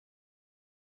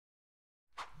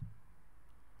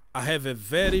I have a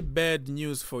very bad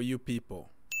news for you people.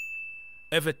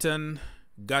 Everton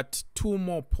got 2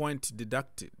 more points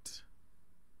deducted.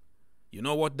 You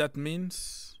know what that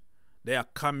means? They are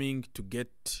coming to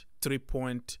get 3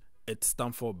 points at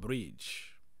Stamford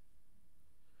Bridge.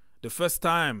 The first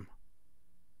time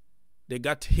they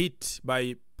got hit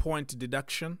by point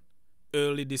deduction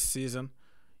early this season,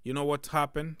 you know what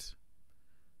happened?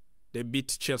 They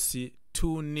beat Chelsea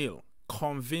 2-0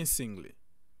 convincingly.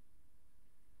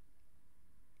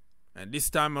 And this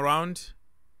time around,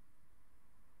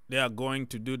 they are going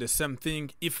to do the same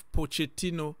thing if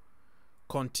Pochettino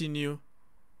continue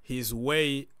his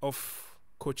way of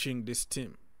coaching this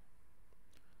team.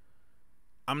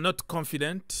 I'm not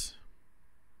confident,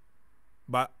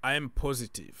 but I am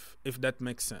positive, if that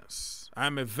makes sense. I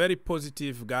am a very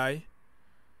positive guy.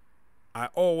 I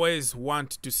always want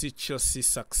to see Chelsea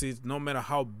succeed, no matter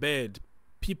how bad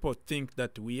people think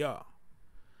that we are.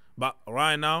 But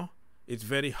right now, it's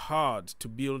very hard to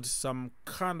build some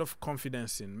kind of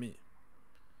confidence in me.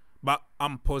 But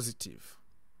I'm positive.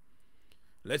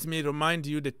 Let me remind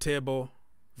you the table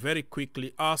very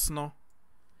quickly. Arsenal,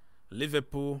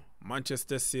 Liverpool,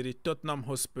 Manchester City, Tottenham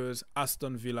Hotspurs,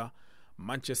 Aston Villa,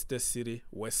 Manchester City,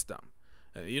 West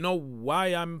Ham. You know why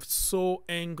I'm so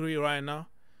angry right now?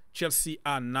 Chelsea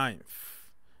are 9th.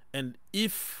 And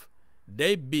if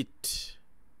they beat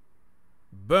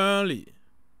Burnley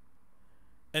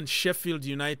and Sheffield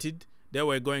United, they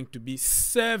were going to be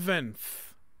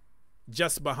 7th,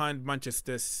 just behind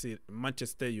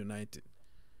Manchester United.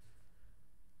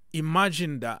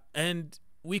 Imagine that. And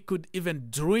we could even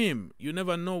dream. You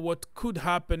never know what could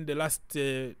happen the last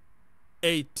 8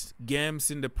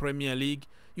 games in the Premier League.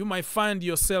 You might find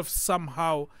yourself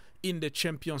somehow in the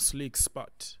Champions League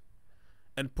spot.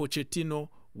 And Pochettino,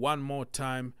 one more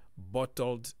time,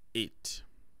 bottled it.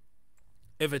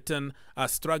 Everton are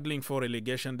struggling for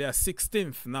relegation. They are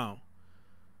 16th now.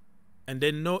 And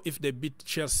they know if they beat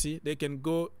Chelsea, they can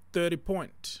go 30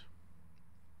 points.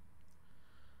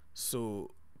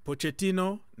 So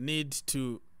Pochettino needs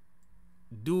to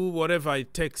do whatever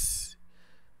it takes.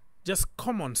 Just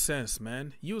common sense,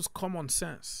 man. Use common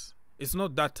sense. It's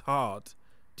not that hard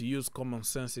to use common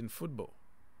sense in football.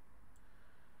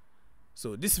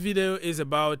 So this video is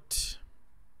about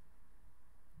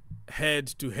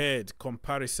head-to-head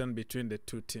comparison between the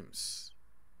two teams.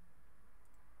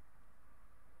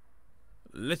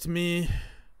 Let me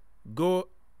go.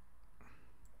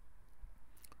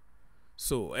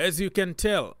 So as you can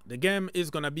tell, the game is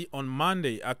going to be on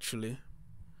Monday actually.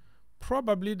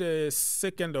 Probably the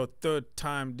 2nd or 3rd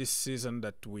time this season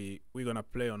that we're going to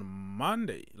play on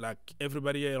Monday. Like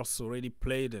everybody else already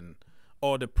played and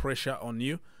all the pressure on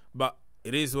you. But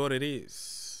it is what it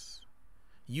is.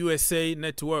 USA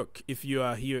Network if you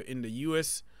are here in the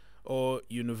US, or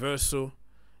Universal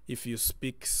if you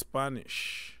speak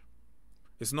Spanish.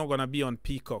 It's not going to be on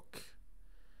Peacock.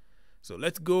 So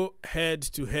let's go head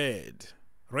to head.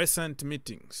 Recent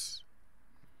meetings.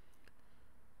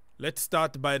 Let's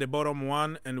start by the bottom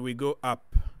one and we go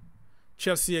up.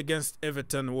 Chelsea against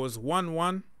Everton was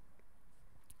 1-1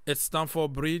 at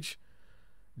Stamford Bridge,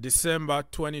 December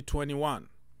 2021.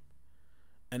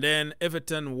 And then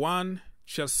Everton 1,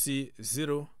 Chelsea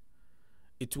 0.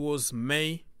 It was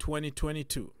May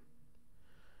 2022.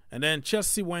 And then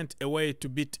Chelsea went away to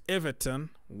beat Everton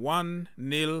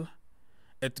 1-0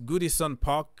 at Goodison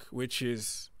Park, which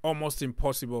is almost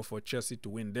impossible for Chelsea to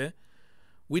win there.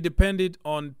 We depended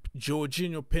on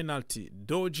Jorginho penalty,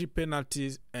 dodgy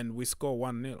penalties, and we scored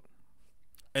 1-0.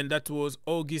 And that was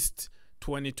August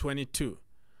 2022.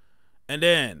 And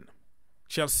then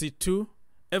Chelsea 2,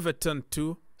 Everton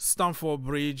 2, Stamford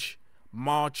Bridge,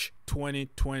 March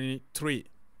 2023.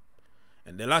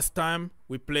 And the last time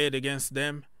we played against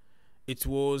them, it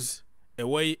was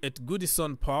away at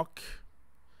Goodison Park,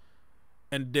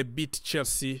 and they beat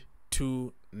Chelsea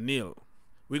 2-0.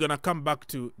 We're going to come back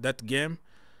to that game.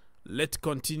 Let's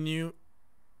continue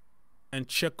and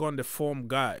check on the form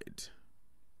guide.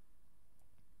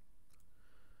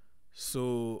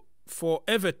 So for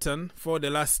Everton, for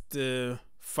the last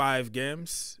 5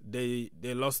 games, they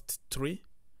lost 3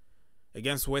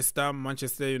 against West Ham,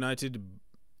 Manchester United,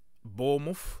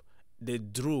 Bournemouth. They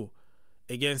drew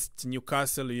against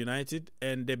Newcastle United,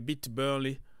 and they beat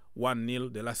Burnley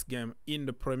 1-0 the last game in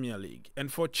the Premier League.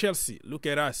 And for Chelsea, look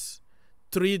at us.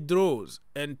 3 draws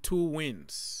and 2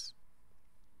 wins.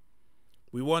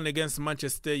 We won against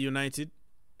Manchester United.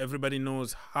 Everybody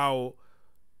knows how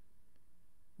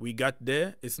we got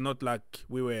there. It's not like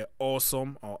we were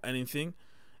awesome or anything.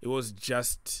 It was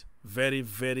just very,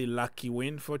 very lucky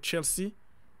win for Chelsea.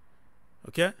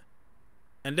 Okay?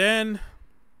 And then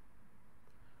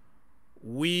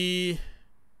we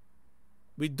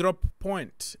drop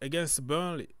point against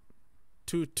Burnley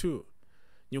 2-2.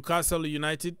 Newcastle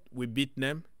United, we beat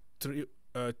them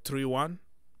 3-1.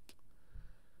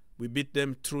 We beat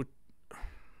them through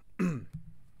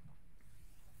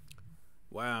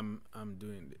why I'm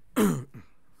doing this.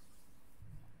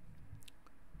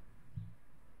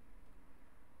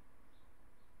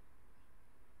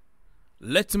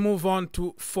 Let's move on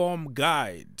to form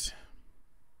guide.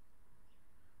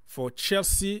 For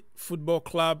Chelsea Football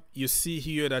Club, you see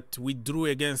here that we drew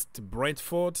against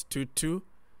Brentford 2-2.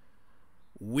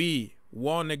 We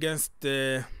won against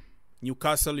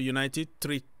Newcastle United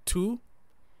 3-2.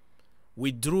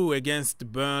 We drew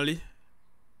against Burnley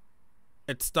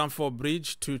at Stamford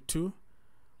Bridge 2-2.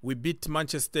 We beat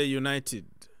Manchester United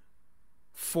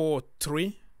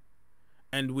 4-3.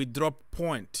 And we dropped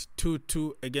point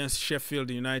 2-2 against Sheffield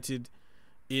United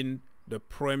in the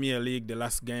Premier League, the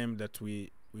last game that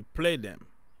we played them.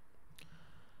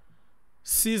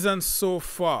 Season so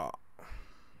far.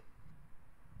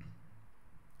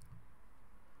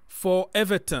 For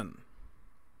Everton,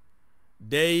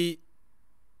 they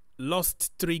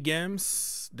lost 3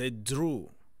 games, they drew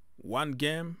 1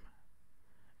 game,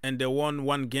 and they won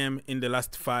 1 game in the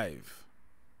last 5.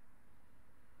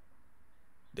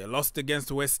 They lost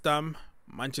against West Ham,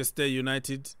 Manchester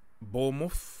United,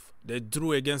 Bournemouth. They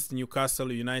drew against Newcastle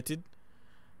United,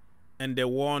 and they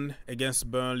won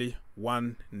against Burnley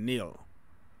 1-0.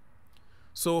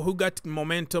 So who got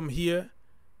momentum here?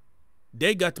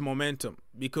 They got momentum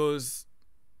because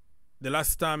the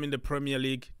last time in the Premier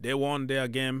League, they won their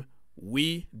game.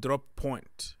 We dropped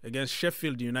point against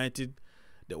Sheffield United,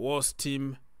 the worst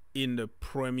team in the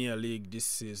Premier League this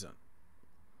season.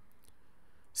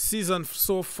 Season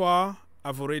so far,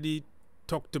 I've already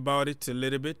talked about it a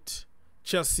little bit.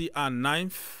 Chelsea are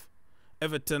 9th.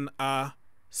 Everton are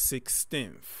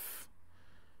 16th.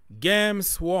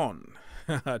 Games won.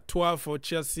 12 for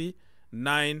Chelsea,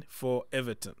 9 for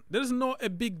Everton. There's not a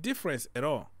big difference at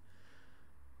all.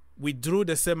 We drew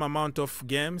the same amount of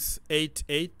games,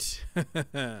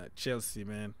 8-8. Chelsea,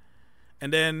 man.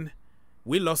 And then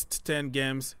we lost 10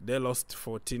 games. They lost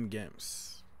 14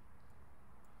 games.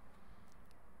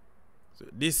 So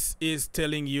this is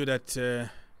telling you that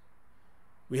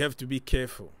we have to be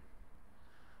careful.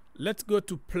 Let's go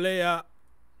to player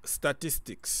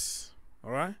statistics.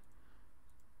 All right.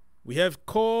 We have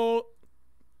Cole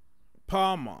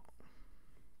Palmer.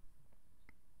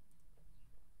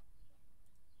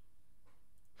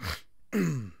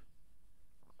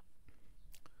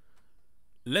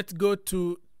 Let's go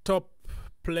to top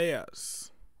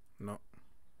players. No.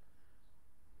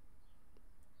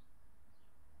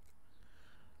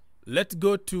 Let's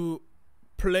go to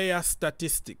player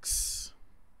statistics.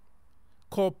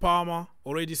 Cole Palmer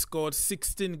already scored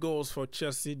 16 goals for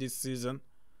Chelsea this season.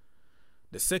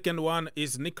 The second one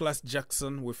is Nicholas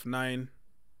Jackson with 9.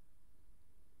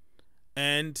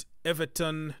 And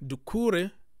Everton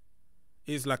Doucouré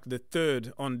is like the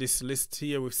third on this list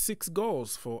here with 6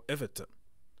 goals for Everton.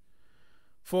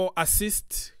 For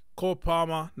assists, Cole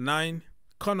Palmer 9,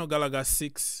 Conor Gallagher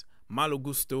 6, Malo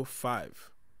Gusto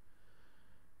 5.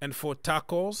 And for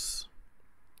tackles,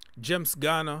 James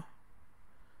Garner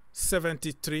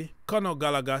 73, Conor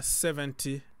Gallagher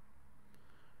 70,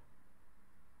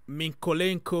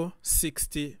 Minkolenko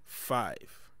 65.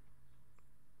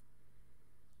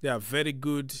 They are very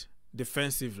good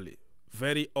defensively,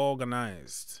 very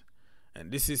organized.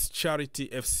 And this is Charity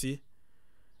FC,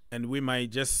 and we might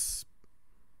just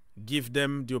give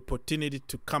them the opportunity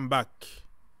to come back.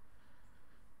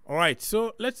 All right,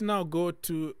 so let's now go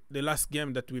to the last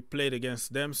game that we played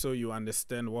against them so you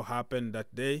understand what happened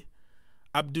that day.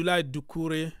 Abdoulaye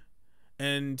Doucouré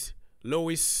and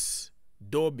Lewis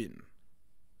Dobbin.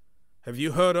 Have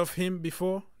you heard of him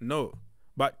before? No,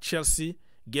 but Chelsea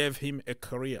gave him a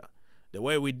career. The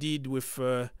way we did with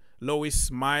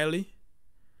Lewis Miley.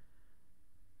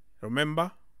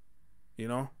 Remember? You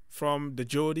know, from the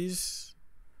Geordies,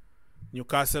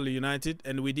 Newcastle United,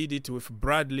 and we did it with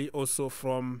Bradley also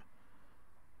from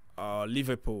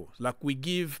Liverpool. Like, we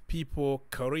give people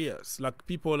careers, like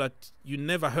people that you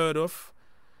never heard of.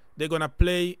 They're gonna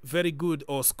play very good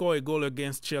or score a goal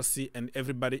against Chelsea and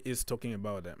everybody is talking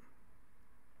about them.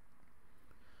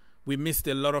 We missed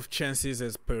a lot of chances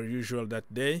as per usual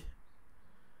that day.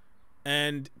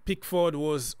 And Pickford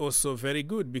was also very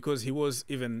good because he was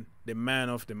even the man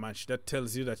of the match. That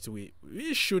tells you that we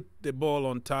shoot the ball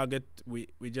on target. We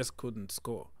just couldn't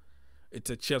score. It's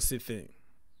a Chelsea thing.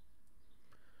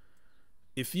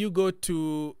 If you go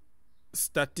to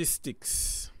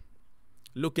statistics,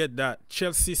 look at that.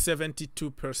 Chelsea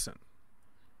 72%.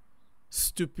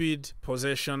 Stupid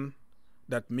possession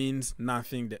that means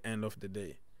nothing the end of the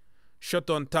day. Shot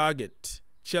on target,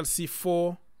 Chelsea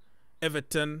 4,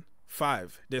 Everton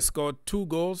 5. They scored 2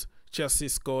 goals, Chelsea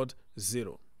scored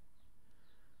 0.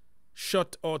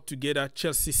 Shot altogether,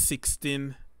 Chelsea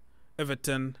 16,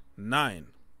 Everton 9.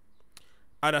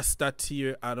 Other stat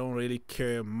here, I don't really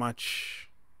care much.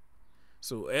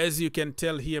 So as you can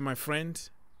tell here, my friend,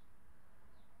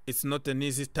 it's not an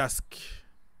easy task.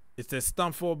 It's a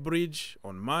Stamford Bridge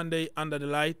on Monday under the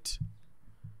light.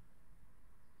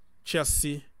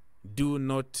 Chelsea, do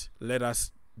not let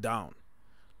us down.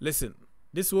 Listen,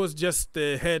 this was just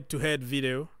a head-to-head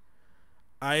video.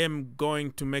 I am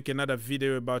going to make another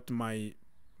video about my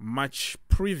match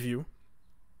preview,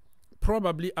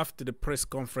 probably after the press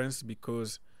conference,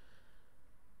 because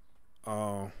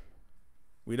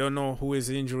we don't know who is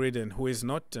injured and who is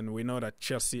not, and we know that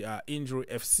Chelsea are injury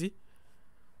FC.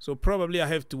 So probably I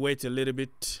have to wait a little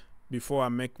bit before I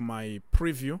make my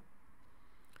preview.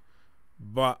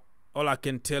 But all I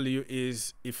can tell you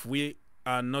is if we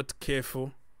are not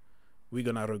careful, we're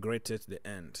going to regret it at the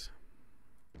end.